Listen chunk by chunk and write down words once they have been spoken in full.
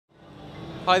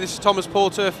Hi, this is Thomas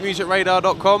Porter from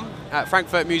musicradar.com at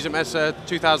Frankfurt Musikmesse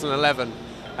 2011.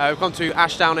 We've gone to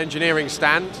Ashdown Engineering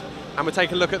stand and we're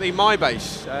taking a look at the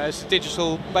MiBass. It's a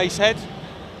digital bass head.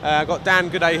 I've got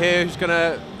Dan Gooday here who's going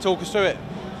to talk us through it.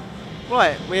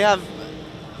 Right, we have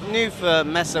new for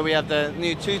Messe, we have the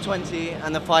new 220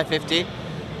 and the 550.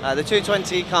 The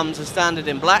 220 comes as standard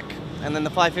in black and then the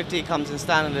 550 comes in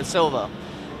standard in silver.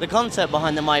 The concept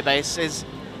behind the MiBass is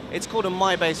it's called a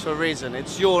MiBass for a reason.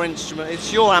 It's your instrument,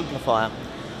 it's your amplifier,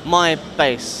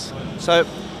 MiBass. So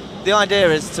the idea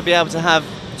is to be able to have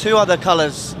two other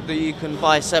colours that you can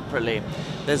buy separately.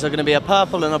 There's going to be a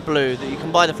purple and a blue that you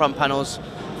can buy the front panels,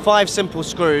 5 simple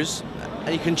screws,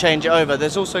 and you can change it over.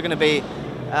 There's also going to be,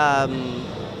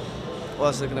 what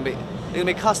else is there going to be? There's going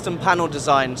to be custom panel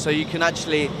design, so you can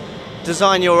actually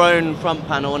design your own front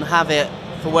panel and have it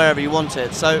for wherever you want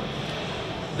it. So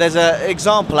there's an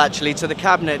example actually to the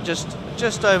cabinet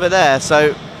just over there,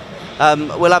 so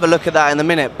we'll have a look at that in a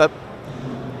minute, but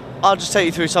I'll just take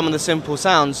you through some of the simple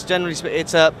sounds. Generally,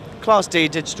 it's a Class D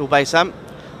digital bass amp.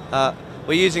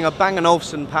 We're using a Bang &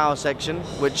 Olufsen power section,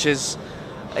 which is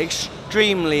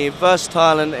extremely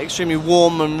versatile and extremely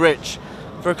warm and rich.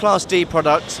 For a Class D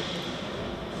product,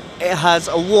 it has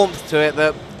a warmth to it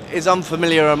that is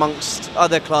unfamiliar amongst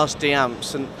other Class D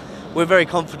amps, and we're very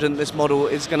confident this model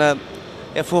is going to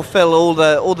fulfill all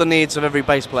the needs of every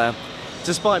bass player.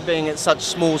 Despite being at such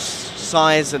small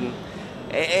size, and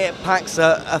it packs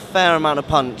a fair amount of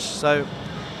punch. So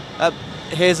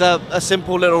here's a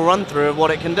simple little run through of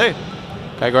what it can do.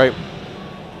 Okay, great.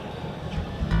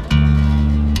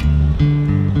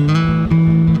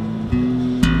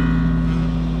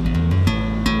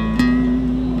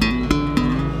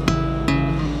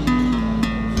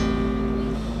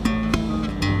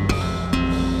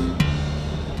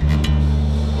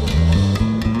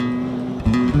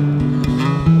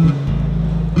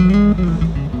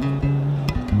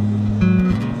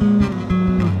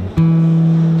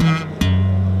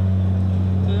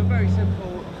 So a very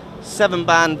simple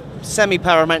 7-band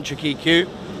semi-parametric EQ.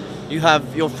 You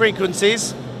have your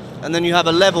frequencies, and then you have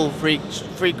a level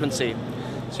frequency.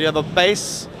 So you have a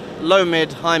bass, low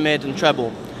mid, high mid, and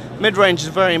treble. Mid-range is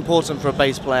very important for a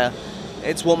bass player.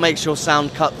 It's what makes your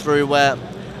sound cut through where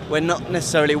not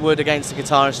necessarily would against the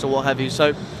guitarist or what have you.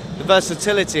 So the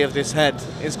versatility of this head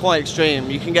is quite extreme.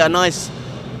 You can get a nice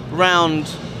round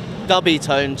dubby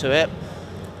tone to it.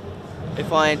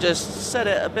 If I just set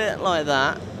it a bit like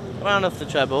that, round off the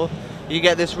treble, you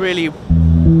get this really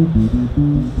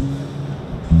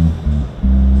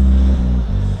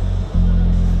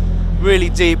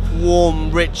deep,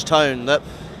 warm, rich tone that,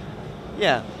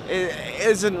 yeah, it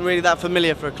isn't really that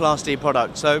familiar for a Class D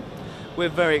product. So we're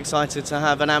very excited to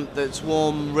have an amp that's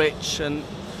warm, rich and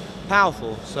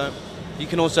powerful. So you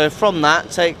can also from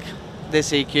that take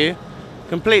this EQ,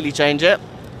 completely change it,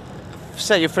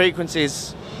 set your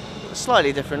frequencies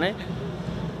slightly differently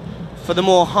for the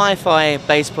more hi-fi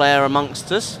bass player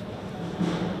amongst us,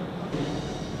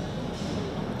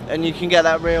 and you can get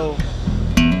that real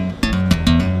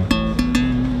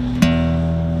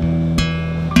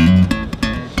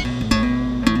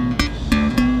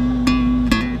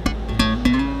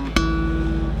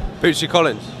Bootsy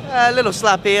Collins. a little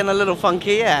slappy and a little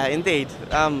funky, yeah, indeed.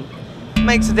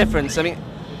 Makes a difference. I mean,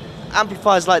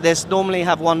 amplifiers like this normally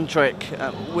have one trick.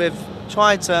 We've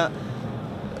tried to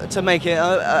make it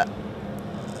a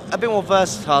bit more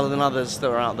versatile than others that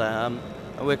are out there.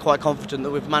 We're quite confident that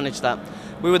we've managed that.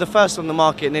 We were the first on the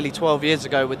market nearly 12 years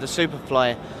ago with the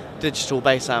Superfly digital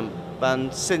bass amp,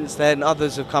 and since then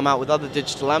others have come out with other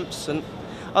digital amps and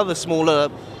other smaller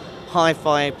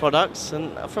hi-fi products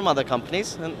and from other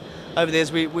companies. And over the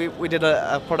years we did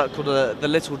a product called the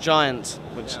Little Giant,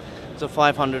 which is a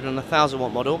 500 and 1000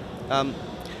 watt model.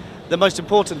 The most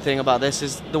important thing about this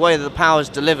is the way that the power is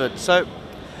delivered. So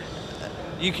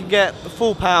you can get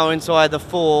full power into either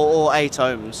 4 or 8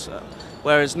 ohms,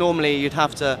 whereas normally you'd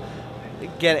have to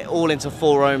get it all into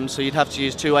 4 ohms, so you'd have to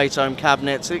use 2 8-ohm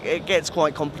cabinets. It gets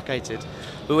quite complicated.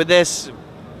 But with this,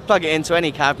 plug it into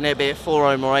any cabinet, be it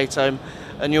 4 ohm or 8 ohm,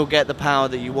 and you'll get the power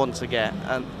that you want to get.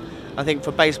 And I think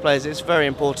for bass players it's very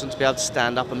important to be able to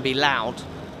stand up and be loud,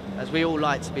 as we all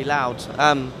like to be loud.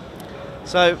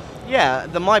 So yeah,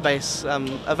 the MiBass,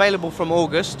 available from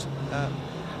August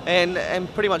in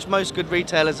pretty much most good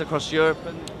retailers across Europe.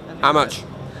 And How much?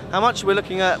 How much? We're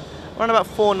looking at around about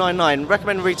 £499.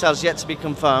 Recommended retail's yet to be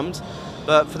confirmed,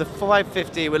 but for the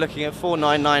 550 we're looking at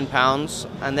 £499,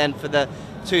 and then for the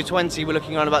 220 we're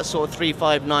looking around about sort of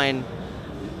 359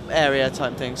 area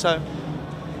type thing. So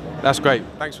That's great.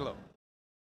 Thanks a lot.